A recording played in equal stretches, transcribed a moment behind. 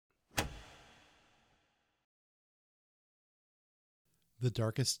The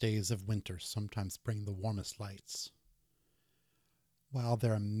darkest days of winter sometimes bring the warmest lights. While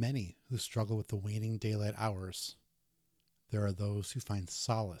there are many who struggle with the waning daylight hours, there are those who find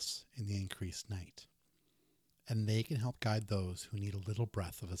solace in the increased night, and they can help guide those who need a little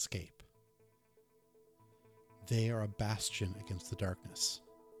breath of escape. They are a bastion against the darkness,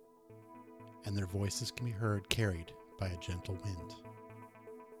 and their voices can be heard carried by a gentle wind.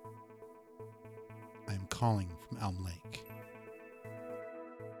 I am calling from Elm Lake.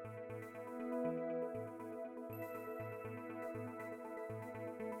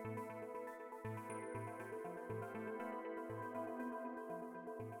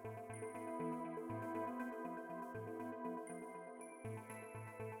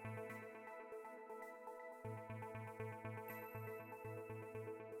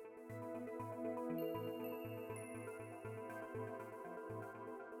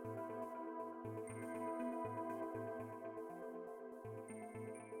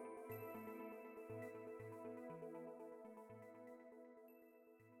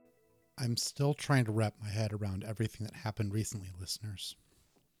 I'm still trying to wrap my head around everything that happened recently, listeners.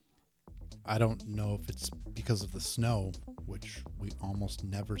 I don't know if it's because of the snow, which we almost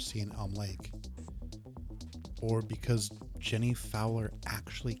never see in Elm Lake, or because Jenny Fowler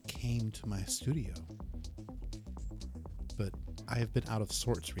actually came to my studio. But I have been out of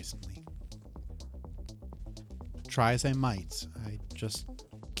sorts recently. Try as I might, I just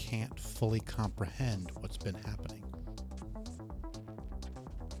can't fully comprehend what's been happening.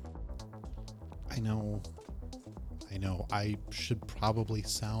 I know, I should probably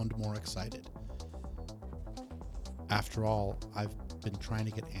sound more excited. After all, I've been trying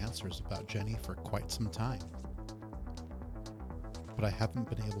to get answers about Jenny for quite some time. But I haven't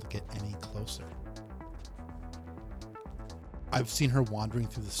been able to get any closer. I've seen her wandering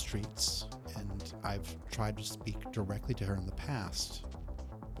through the streets, and I've tried to speak directly to her in the past,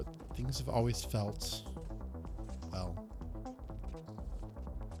 but things have always felt, well,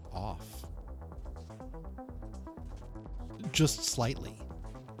 off. Just slightly.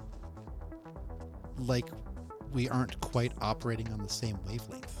 Like we aren't quite operating on the same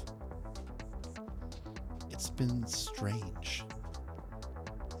wavelength. It's been strange.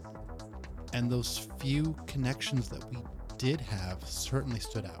 And those few connections that we did have certainly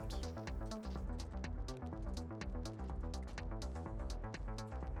stood out.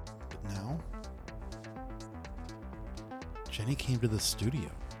 But now, Jenny came to the studio.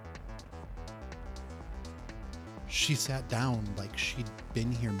 She sat down like she'd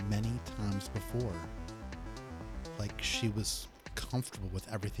been here many times before. Like she was comfortable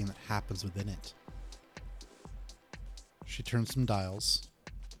with everything that happens within it. She turned some dials,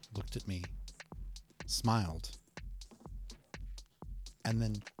 looked at me, smiled, and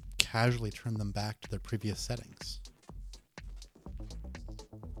then casually turned them back to their previous settings.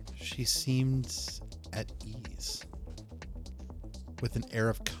 She seemed at ease, with an air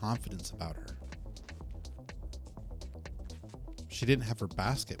of confidence about her. She didn't have her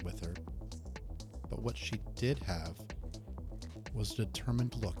basket with her, but what she did have was a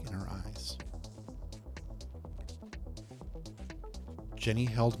determined look in her eyes. Jenny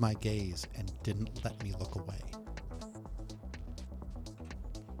held my gaze and didn't let me look away.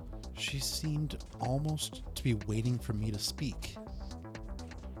 She seemed almost to be waiting for me to speak,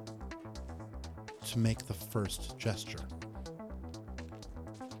 to make the first gesture.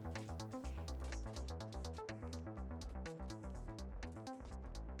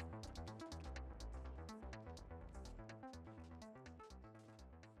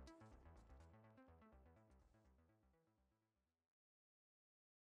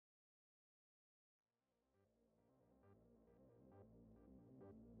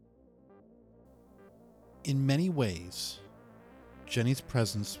 In many ways, Jenny's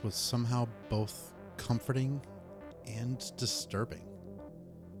presence was somehow both comforting and disturbing.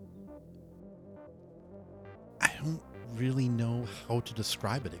 I don't really know how to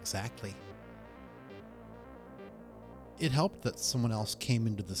describe it exactly. It helped that someone else came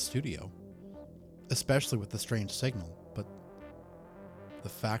into the studio, especially with the strange signal, but the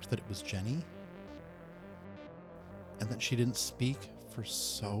fact that it was Jenny, and that she didn't speak for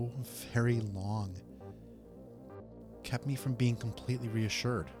so very long, kept me from being completely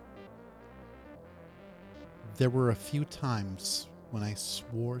reassured. There were a few times when I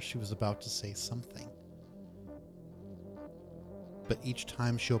swore she was about to say something, but each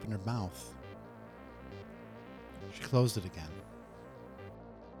time she opened her mouth, she closed it again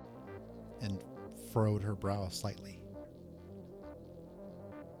and furrowed her brow slightly.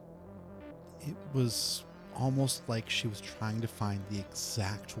 It was almost like she was trying to find the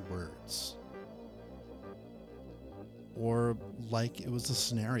exact words. or like it was a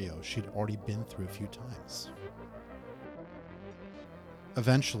scenario she'd already been through a few times.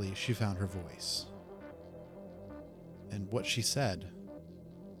 Eventually, she found her voice. And what she said,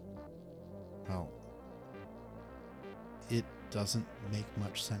 well, it doesn't make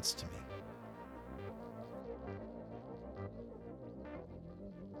much sense to me.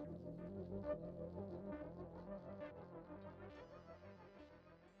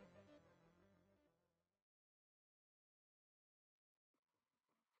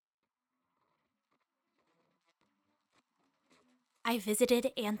 I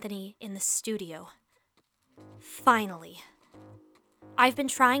visited Anthony in the studio. Finally. I've been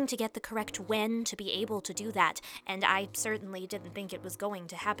trying to get the correct when to be able to do that, and I certainly didn't think it was going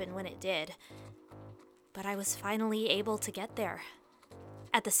to happen when it did. But I was finally able to get there.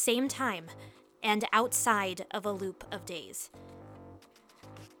 At the same time, and outside of a loop of days.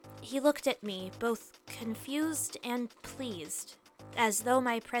 He looked at me, both confused and pleased, as though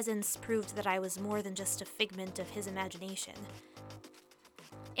my presence proved that I was more than just a figment of his imagination.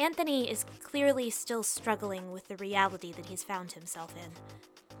 Anthony is clearly still struggling with the reality that he's found himself in.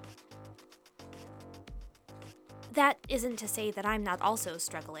 That isn't to say that I'm not also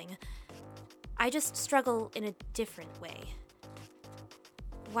struggling. I just struggle in a different way.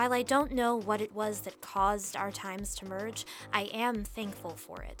 While I don't know what it was that caused our times to merge, I am thankful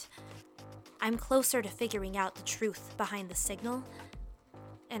for it. I'm closer to figuring out the truth behind the signal,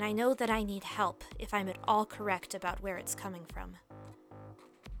 and I know that I need help if I'm at all correct about where it's coming from.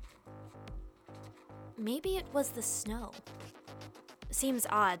 Maybe it was the snow. Seems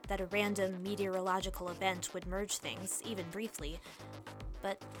odd that a random meteorological event would merge things, even briefly,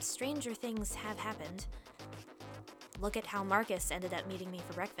 but stranger things have happened. Look at how Marcus ended up meeting me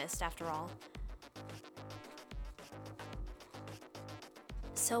for breakfast, after all.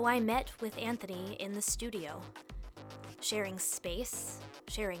 So I met with Anthony in the studio, sharing space,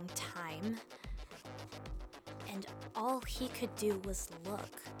 sharing time, and all he could do was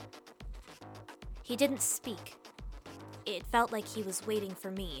look. He didn't speak. It felt like he was waiting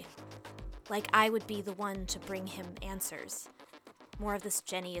for me, like I would be the one to bring him answers. More of this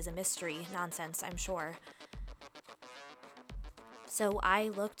Jenny is a mystery nonsense, I'm sure. So I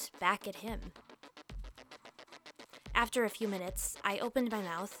looked back at him. After a few minutes, I opened my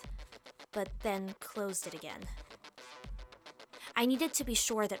mouth, but then closed it again. I needed to be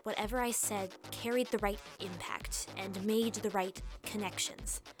sure that whatever I said carried the right impact and made the right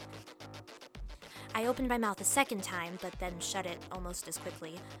connections. I opened my mouth a second time, but then shut it almost as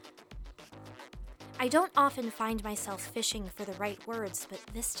quickly. I don't often find myself fishing for the right words, but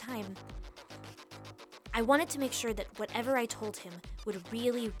this time, I wanted to make sure that whatever I told him would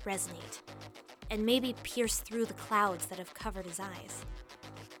really resonate, and maybe pierce through the clouds that have covered his eyes.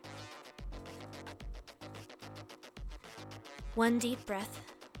 One deep breath,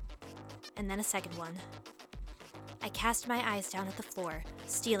 and then a second one. I cast my eyes down at the floor,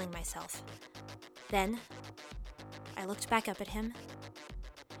 steeling myself. Then, I looked back up at him,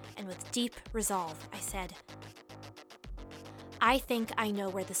 and with deep resolve, I said, I think I know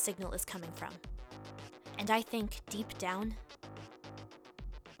where the signal is coming from. And I think, deep down,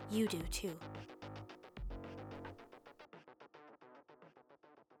 you do too.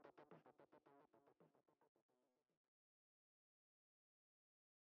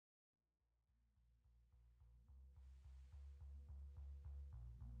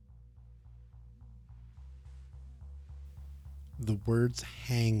 The words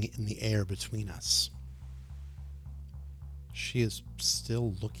hang in the air between us. She is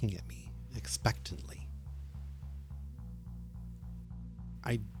still looking at me expectantly.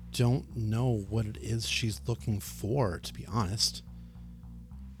 I don't know what it is she's looking for, to be honest.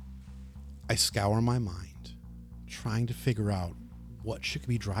 I scour my mind, trying to figure out what she could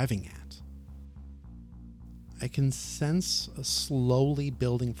be driving at. I can sense a slowly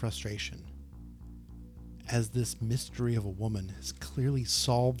building frustration, as this mystery of a woman has clearly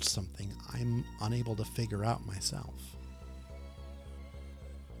solved something I'm unable to figure out myself.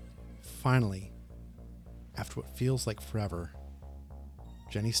 Finally, after what feels like forever,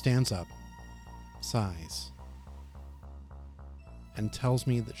 Jenny stands up, sighs, and tells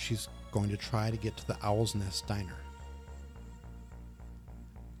me that she's going to try to get to the Owl's Nest Diner.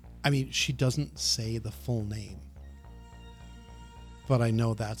 I mean, she doesn't say the full name, but I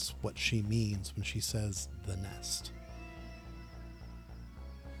know that's what she means when she says the nest.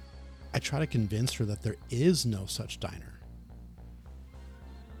 I try to convince her that there is no such diner,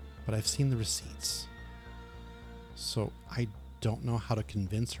 but I've seen the receipts, so I don't know how to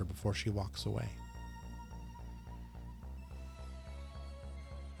convince her before she walks away.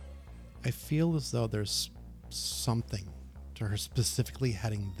 I feel as though there's something to her specifically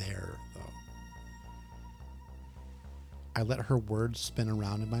heading there, though. I let her words spin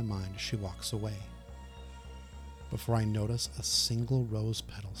around in my mind as she walks away, before I notice a single rose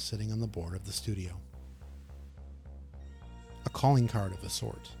petal sitting on the board of the studio. A calling card of a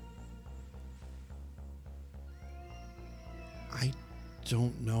sort. I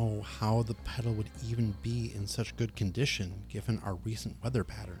don't know how the petal would even be in such good condition given our recent weather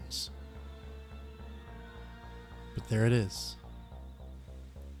patterns. But there it is,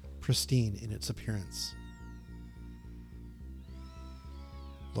 pristine in its appearance.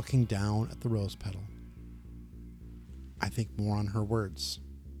 Looking down at the rose petal, I think more on her words.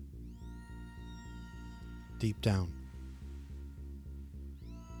 Deep down,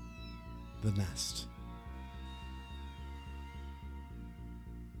 the nest.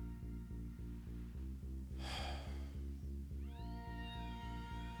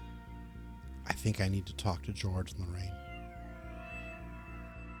 I think I need to talk to George and Lorraine.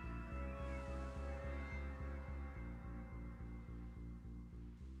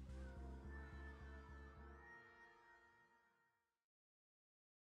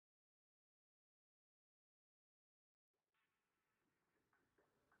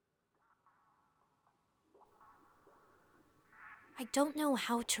 I don't know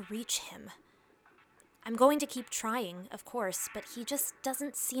how to reach him. I'm going to keep trying, of course, but he just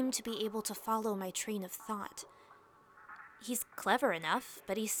doesn't seem to be able to follow my train of thought. He's clever enough,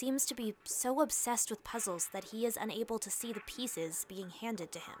 but he seems to be so obsessed with puzzles that he is unable to see the pieces being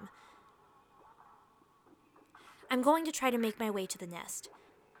handed to him. I'm going to try to make my way to the nest.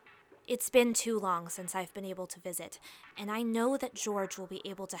 It's been too long since I've been able to visit, and I know that George will be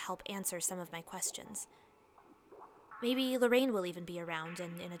able to help answer some of my questions. Maybe Lorraine will even be around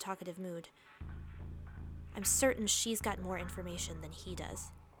and in a talkative mood. I'm certain she's got more information than he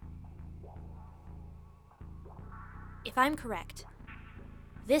does. If I'm correct,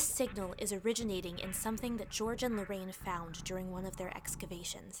 this signal is originating in something that George and Lorraine found during one of their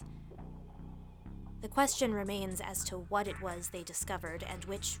excavations. The question remains as to what it was they discovered and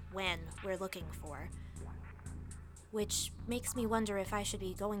which when we're looking for. Which makes me wonder if I should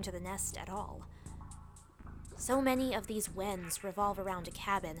be going to the nest at all. So many of these whens revolve around a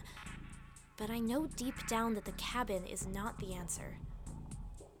cabin, but I know deep down that the cabin is not the answer.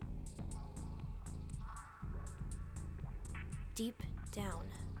 Deep down.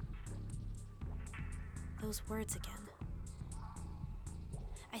 Those words again.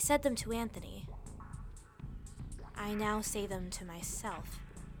 I said them to Anthony. I now say them to myself.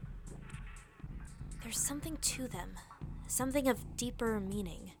 There's something to them, something of deeper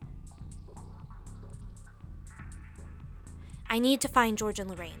meaning. I need to find George and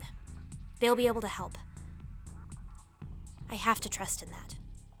Lorraine. They'll be able to help. I have to trust in that.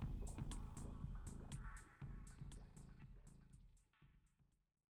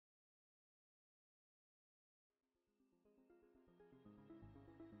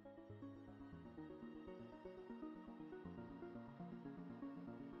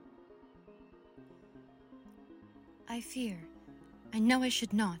 I fear. I know I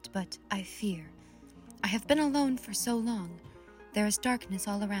should not, but I fear. I have been alone for so long. There is darkness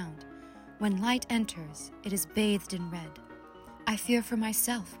all around. When light enters, it is bathed in red. I fear for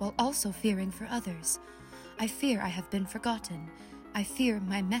myself while also fearing for others. I fear I have been forgotten. I fear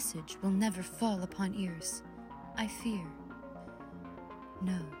my message will never fall upon ears. I fear.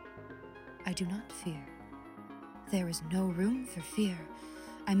 No, I do not fear. There is no room for fear.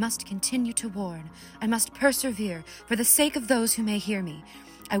 I must continue to warn. I must persevere for the sake of those who may hear me.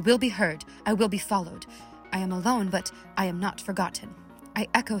 I will be heard. I will be followed. I am alone, but I am not forgotten. I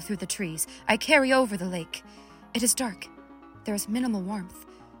echo through the trees. I carry over the lake. It is dark. There is minimal warmth.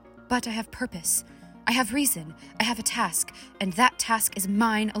 But I have purpose. I have reason. I have a task, and that task is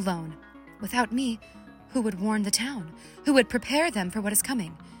mine alone. Without me, who would warn the town? Who would prepare them for what is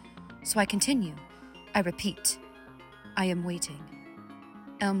coming? So I continue. I repeat. I am waiting.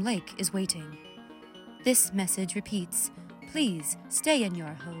 Elm Lake is waiting. This message repeats. Please stay in your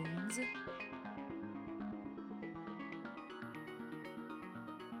homes.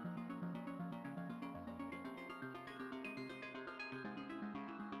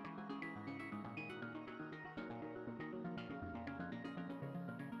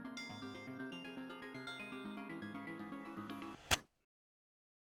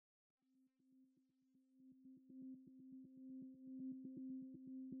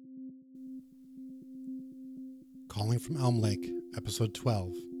 Calling from Elm Lake, Episode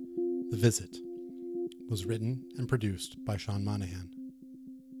 12, The Visit, was written and produced by Sean Monahan.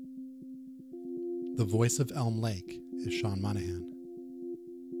 The voice of Elm Lake is Sean Monahan.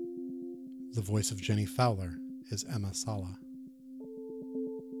 The voice of Jenny Fowler is Emma Sala.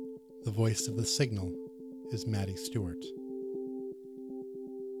 The voice of The Signal is Maddie Stewart.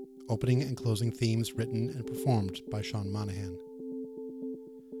 Opening and closing themes written and performed by Sean Monahan.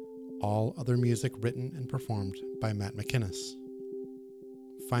 All other music written and performed by Matt McInnes.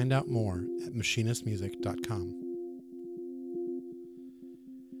 Find out more at machinistmusic.com.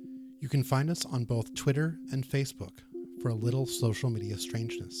 You can find us on both Twitter and Facebook for a little social media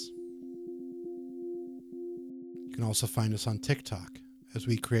strangeness. You can also find us on TikTok as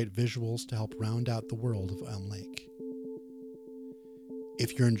we create visuals to help round out the world of Elm Lake.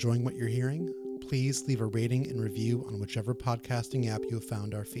 If you're enjoying what you're hearing, please leave a rating and review on whichever podcasting app you have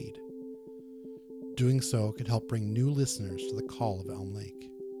found our feed. Doing so could help bring new listeners to the call of Elm Lake.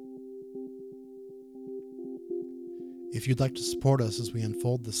 If you'd like to support us as we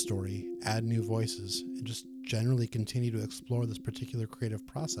unfold this story, add new voices, and just generally continue to explore this particular creative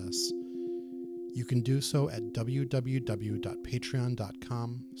process, you can do so at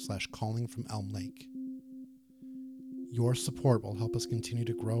www.patreon.com/callingfromelmlake. Your support will help us continue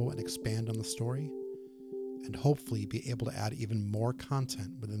to grow and expand on the story, and hopefully be able to add even more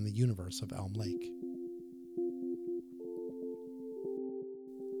content within the universe of Elm Lake.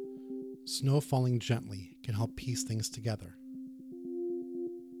 Snow falling gently can help piece things together.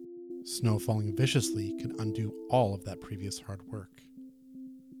 Snow falling viciously can undo all of that previous hard work.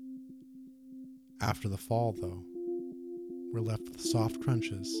 After the fall, though, we're left with soft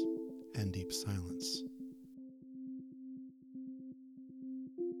crunches and deep silence.